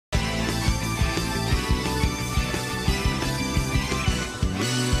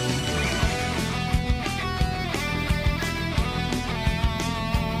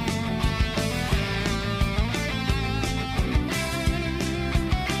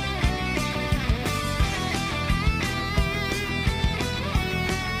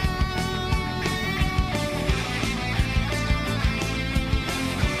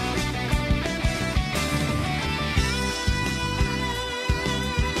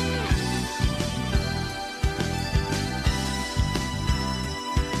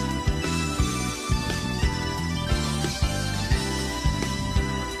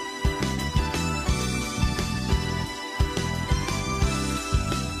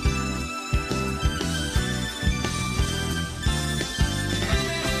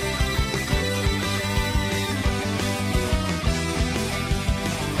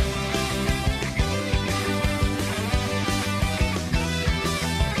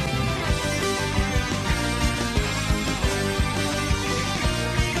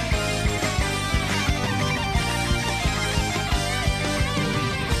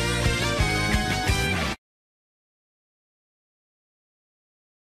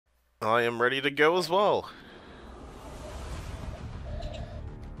I am ready to go as well.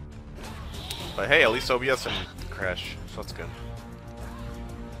 But hey, at least OBS didn't crash, so that's good.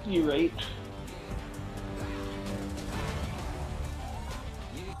 You right.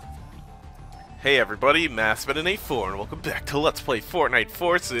 Hey everybody, MaskedMetaKnight4 and welcome back to Let's Play Fornite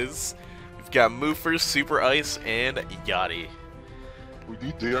Forces. We've got Moopher, SuperIcee, and Yati. We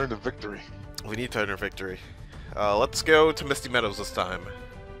need to earn the victory. We need to earn a victory. Let's go to Misty Meadows this time.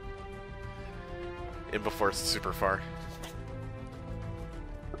 And before it's super far.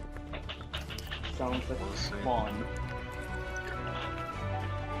 Sounds like fun.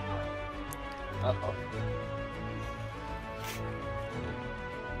 Uh-oh.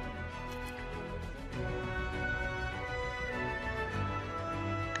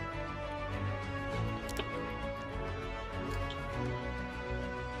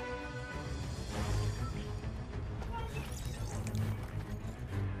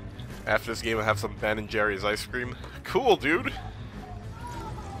 After this game, I'll have some Ben & Jerry's ice cream. Cool, dude!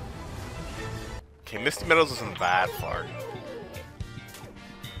 Okay, Misty Meadows isn't that far.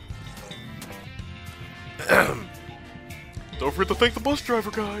 Don't forget to thank the bus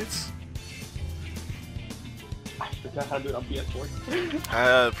driver, guys! I forgot how to do it on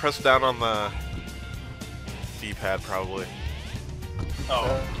PS4. Press down on the D-pad, probably.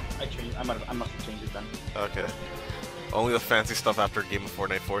 Oh, I changed. I must have changed it then. Okay. Only the fancy stuff after a game of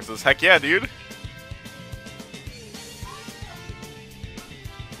Fornite Forces. Heck yeah, dude!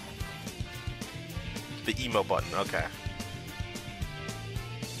 The emo button, okay.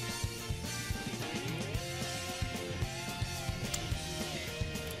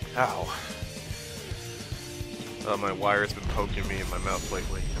 Ow. Oh, my wire's been poking me in my mouth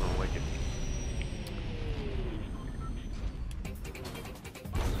lately. I don't like it.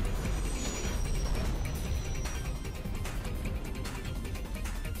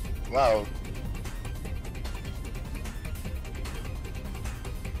 Wow.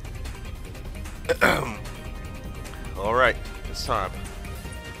 Alright, it's time.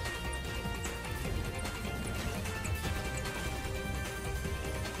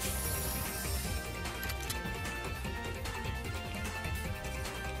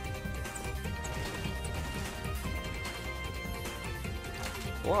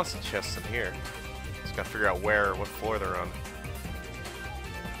 Lots of chests in here. Just gotta figure out where, what floor they're on.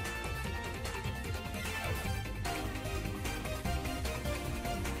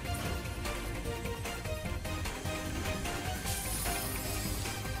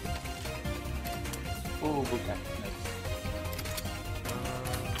 Oh, okay.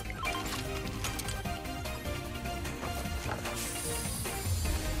 Nice.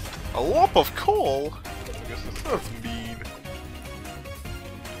 A lump of coal? I guess that's mean.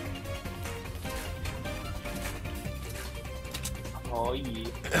 Oh,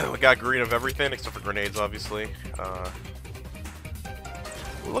 yeah. We got green of everything except for grenades, obviously.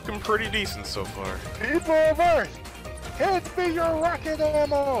 Looking pretty decent so far. People of Earth, hand me your rocket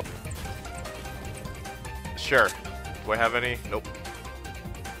ammo! Sure. Do I have any? Nope.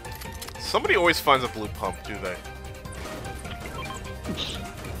 Somebody always finds a blue pump, do they?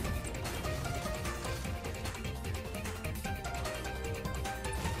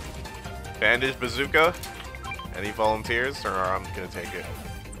 Bandage bazooka? Any volunteers? Or I'm gonna take it.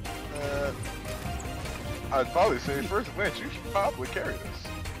 I'd probably say first glance, you should probably carry this.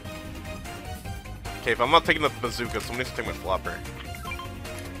 Okay, if I'm not taking the bazooka, somebody needs to take my flopper.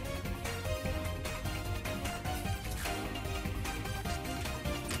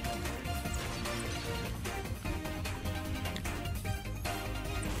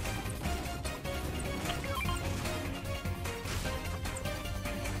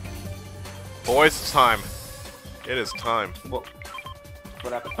 Boys, it's time. It is time. What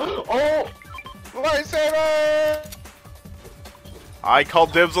happened? Oh! Lightsaber! I call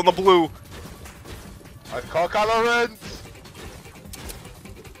dibs on the blue. I call Kylo Ren!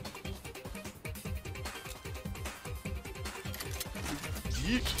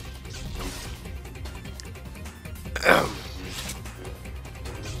 Yeet.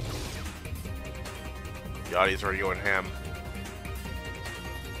 Yachty's already going ham.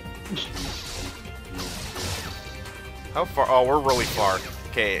 How far? Oh, we're really far.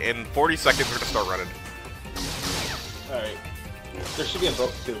 Okay, in 40 seconds we're gonna start running. Alright. There should be a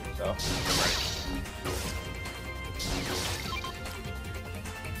boat too, so.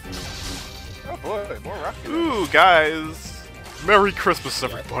 Oh boy, more rocket. Ooh, guys! Merry Christmas,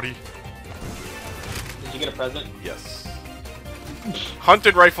 everybody! Did you get a present? Yes.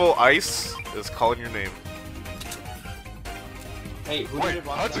 Hunted Rifle Ice is calling your name. Hey, who Wait, did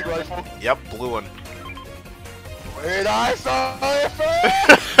hunting rifle? Yep, blue one. Wait, I saw it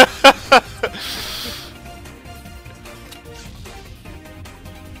first!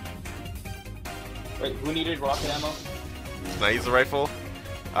 rocket ammo? Can I use the rifle?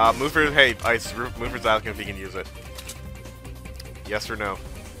 Moopher, hey, Ice, Moopher's asking if he can use it. Yes or no?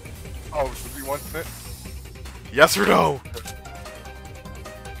 Oh, does he want it? Yes or no?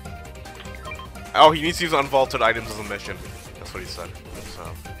 Oh, he needs to use unvaulted items as a mission. That's what he said. So.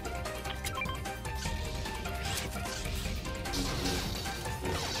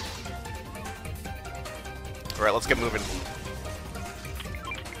 Alright, let's get moving.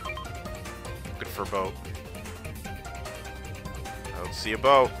 Good for a boat. I don't see a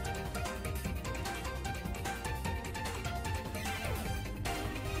boat. I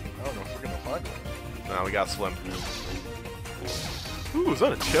don't know if we're gonna find one. No, we gotta swim. Ooh, is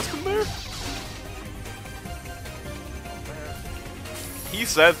that a chest in there? He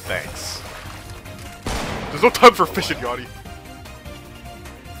said thanks. There's no time for fishing, Yati.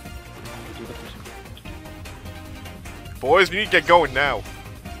 Boys, we need to get going now.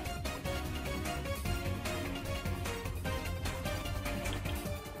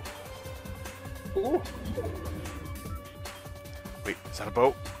 Ooh. Wait, is that a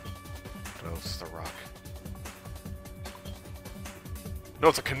boat? No, it's just a rock. No,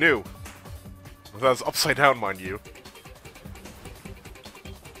 it's a canoe. That's upside down, mind you.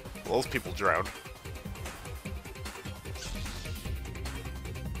 Well, those people drowned.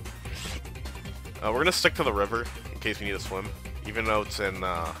 We're gonna stick to the river in case we need to swim, even though it's in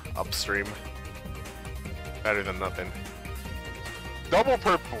upstream. Better than nothing. Double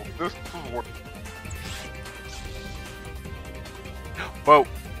purple. This is what. Boat.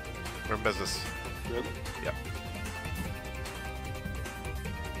 We're in business. Really? Yep.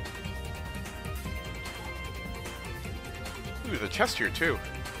 Ooh, there's a chest here too.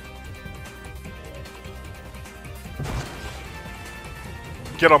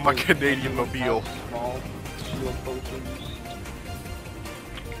 Get on my Canadian mobile. Small shield potions.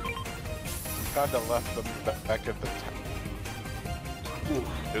 Kinda left them back at the town. Ooh.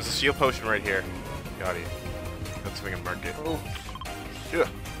 There's a shield potion right here. Got it. That's if I can mark it. Oh. Yeah.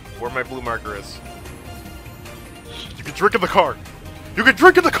 Where my blue marker is. You can drink in the car! You can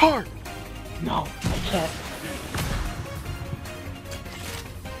drink in the car! No, I can't.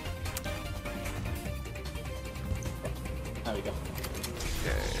 There we go.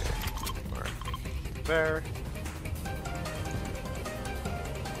 Okay. Alright. There.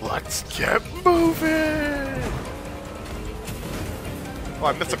 Let's get moving! Oh,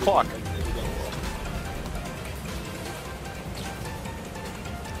 I missed a clock.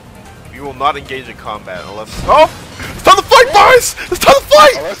 We will not engage in combat unless... Oh! It's time to fight, boys! It's time to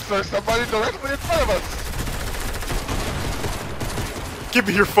fight! Unless there's somebody directly in front of us. Give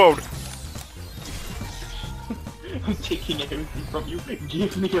me your phone. I'm taking everything from you.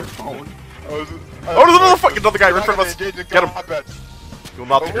 Give me your phone. Oh, there's another fucking right in front of us. Get him. You'll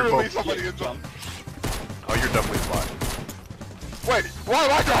not take your phone. Somebody in front. Oh, you're definitely fine. Wait, why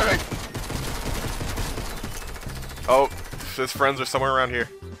am I driving? Oh, his friends are somewhere around here.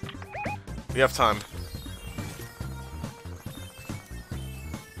 We have time. Is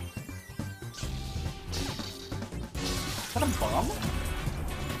that a bomb?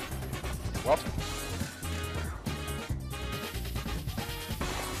 What?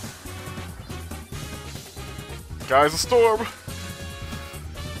 Guys, a storm!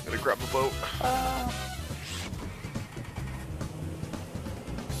 Gotta grab the boat.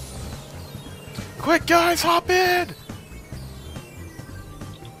 Quick, guys, hop in!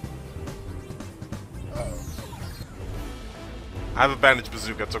 I have a bandage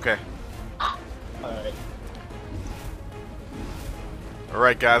bazooka, it's okay. Alright.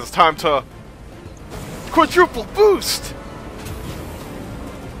 Alright, guys, it's time to quadruple boost!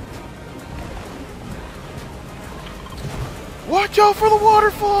 Watch out for the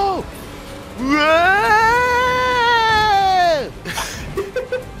waterfall!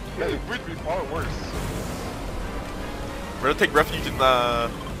 That would be far worse. We're gonna take refuge in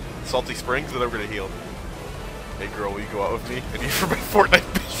Salty Springs, and then we're gonna heal. Hey girl, will you go out with me? I need for my Fortnite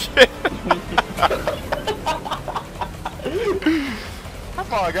mission.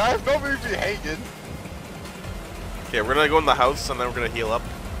 Come on, guys, don't leave me hanging. Okay, we're gonna go in the house, and then we're gonna heal up.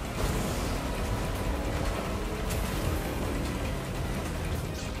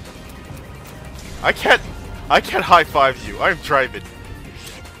 I can't high five you. I'm driving.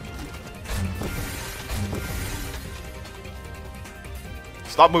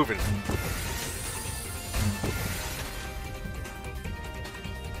 Stop moving.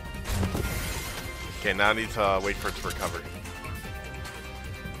 Okay, now I need to wait for it to recover.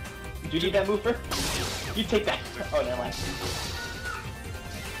 Do you need that, Moopher? You take that. Oh, never mind.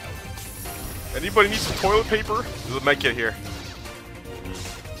 Anybody need some toilet paper? There's a med kit here.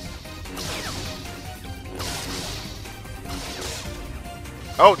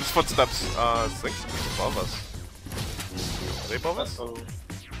 Oh, just footsteps. I think it's above us. Are they above us? Uh-oh.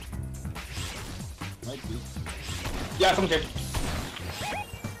 Might be. Yeah, someone's here.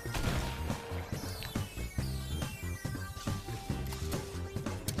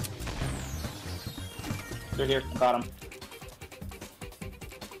 They're here. Got him.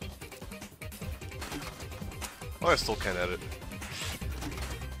 Oh, I still can't edit.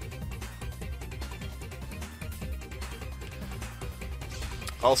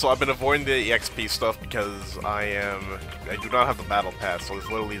 Also, I've been avoiding the EXP stuff because I do not have the battle pass, so there's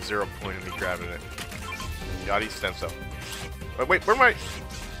literally 0 point in me grabbing it. Yati stem cell. Wait, where am I?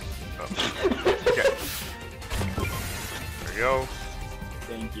 Oh. Okay. There we go.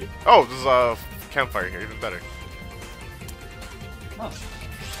 Thank you. Oh, there's a campfire here, even better. Huh.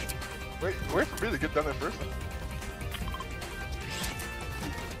 Wait for me to get down there first.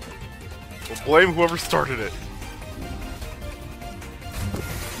 Well, blame whoever started it.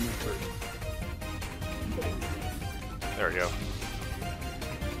 There we go.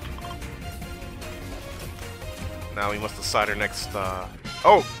 Now we must decide our next,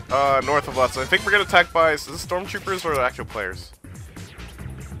 north of us. I think we're getting attacked by, is this stormtroopers or the actual players?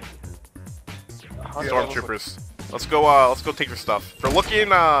 Stormtroopers. Let's go take their stuff. We're looking,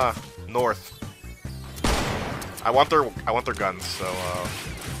 north. I want their guns, so,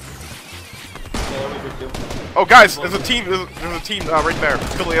 Oh, guys, there's a team, right there.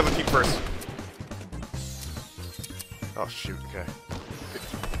 Kill the other team first. Oh, shoot, okay.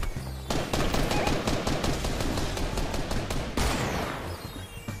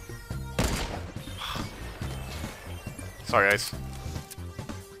 Sorry, guys.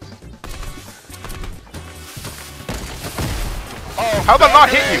 Oh, how'd that not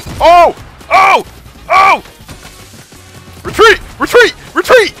hit you? Oh! Oh! Oh! Retreat! Retreat!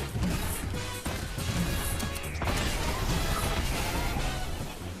 Retreat!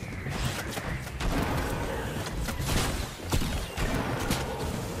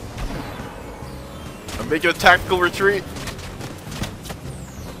 I'm making a tactical retreat.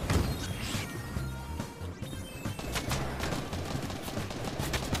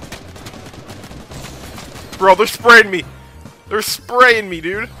 Bro, they're spraying me. They're spraying me,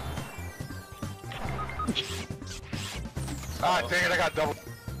 dude. Ah, dang it, I got double.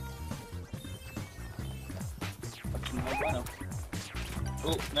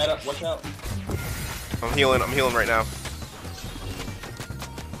 Oh, Meta, watch out. I'm healing right now.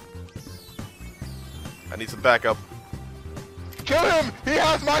 I need some backup. Kill him! He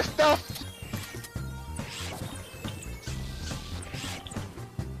has my stuff!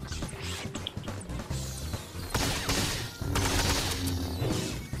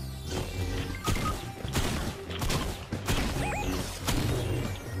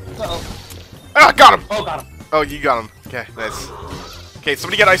 Uh-oh. Ah, got him! Oh, got him. Oh, you got him. Okay, nice. Okay,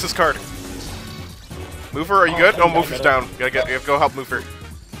 somebody get Isis card. Moopher, are you good? Oh, Moopher's down. You gotta go help Moopher.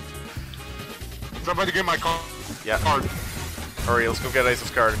 Somebody get my card. Yeah. Hurry, let's go get Isis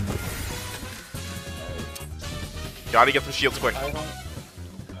card. Gotta get some shields quick.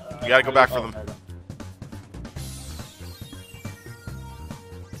 You gotta go back for them.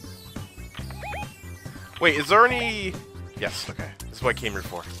 Wait, is there any... Yes, okay. This is what I came here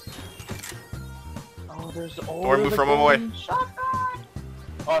for. Oh, there's Or move from away. Shotgun.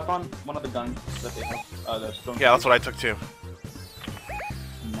 Oh, I found one of the guns that they have. The stone. Yeah, that's what I took too.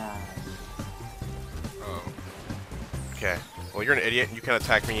 Nice. Oh. Okay. Well, you're an idiot and you can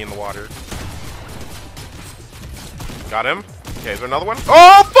attack me in the water. Got him. Okay, is there another one?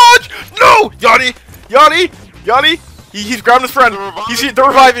 Oh, fudge! No! Yati! Yati! Yati! He's grabbing his friend. They're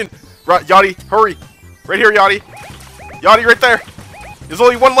reviving. Yati, hurry. Right here, Yati. Yati, right there. There's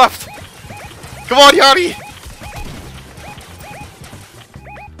only one left. Come on, Yati.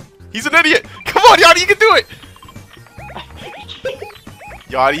 He's an idiot. Come on, Yati, you can do it.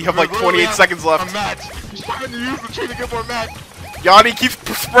 Yati, you have like 28 seconds left. A match. He's trying to use the tree to get more match. Yati, keep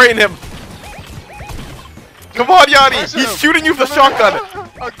spraying him. Come on, Yati. He's shooting you with a shotgun.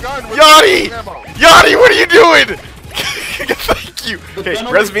 Yati! Yati, what are you doing? Thank you.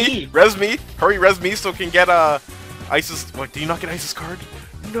 Okay, res me. Res me. Hurry, res me so we can get Isis. What? Do you not get Isis card?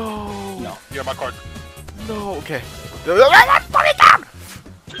 No. No. Yeah, my card. No. Okay. Put it down.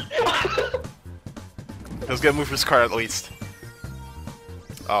 Let's get Moopher's card at least.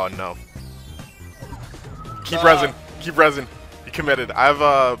 Oh no. Keep resin. Keep resin. You committed. I have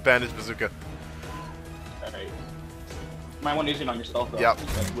a bandage bazooka. Alright. Might want to use it on yourself though. Yep.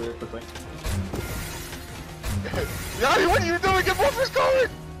 That's weird quickly. Yati, what are you doing? Get Moopher's card!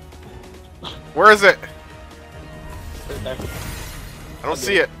 Where is it? Right there. I don't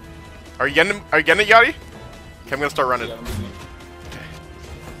see it. Are you getting it, Yati? Okay, I'm gonna start running. Yeah,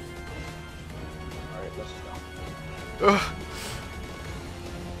 Ugh.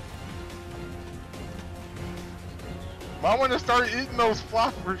 Might want to start eating those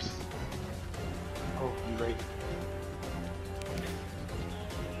floppers. Oh, you're right.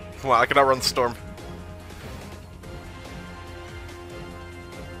 Come on, I can outrun the storm.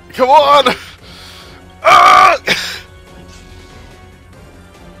 Come on! Ah!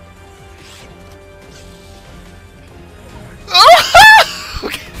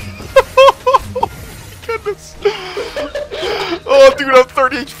 Goodness. Oh, dude, I have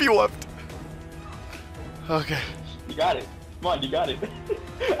 30 HP left. Okay. You got it. Come on, you got it.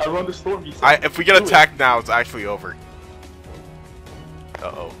 I run the storm. You said If we get attacked now, it's actually over.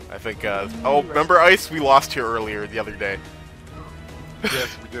 Uh-oh. I think, oh, remember Ice? We lost here earlier the other day.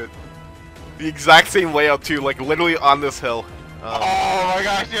 Yes, we did. The exact same layout, too, like, literally on this hill. Oh my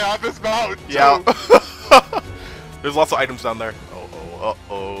gosh, yeah, on this mountain, too. Yeah. There's lots of items down there. Uh-oh,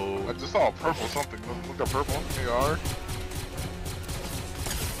 uh-oh. I just saw a purple something. Look at purple. There you are.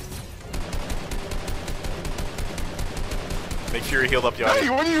 Make sure you're healed up, Yati. Hey,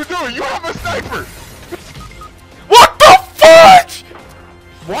 what are you doing? You have a sniper! What the fudge?!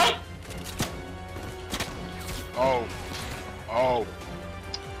 What? Oh. Oh.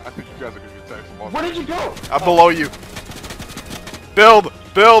 I think you guys are gonna get attacked from all Where did you go? I'm below you. Build!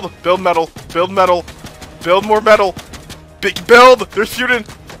 Build! Build metal! Build metal! Build more metal! Big build! They're shooting!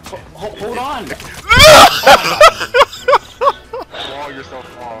 Hold on. Wall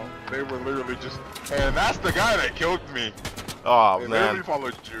yourself off. They were literally just... And that's the guy that killed me. Oh, They man. literally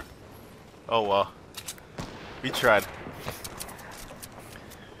followed you. Oh, well. We tried.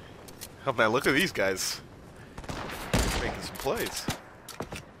 Oh, man, look at these guys. Making some plays.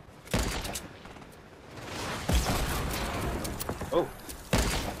 Oh.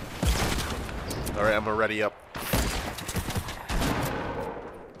 Alright, I'm ready up.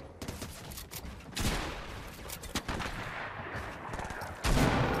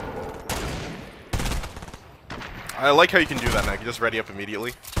 I like how you can do that now. You can just ready up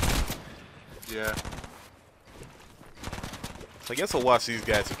immediately. Yeah. So I guess I'll watch these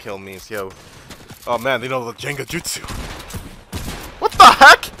guys who kill me and see how... Oh man, they know the Jenga Jutsu. What the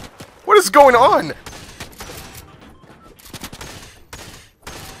heck? What is going on?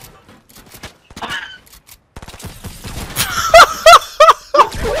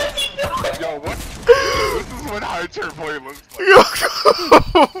 Yo, what? This is what high turmoil looks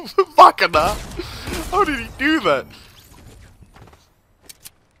like. Fucking up. How did he do that?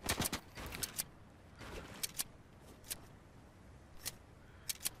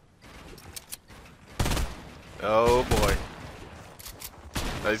 Oh boy.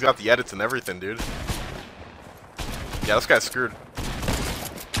 Oh, he's got the edits and everything, dude. Yeah, this guy's screwed.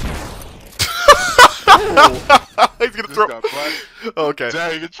 He's gonna throw. Okay.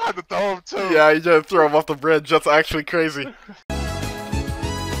 Dang, you tried to throw him too. Yeah, he tried to throw him off the bridge. That's actually crazy.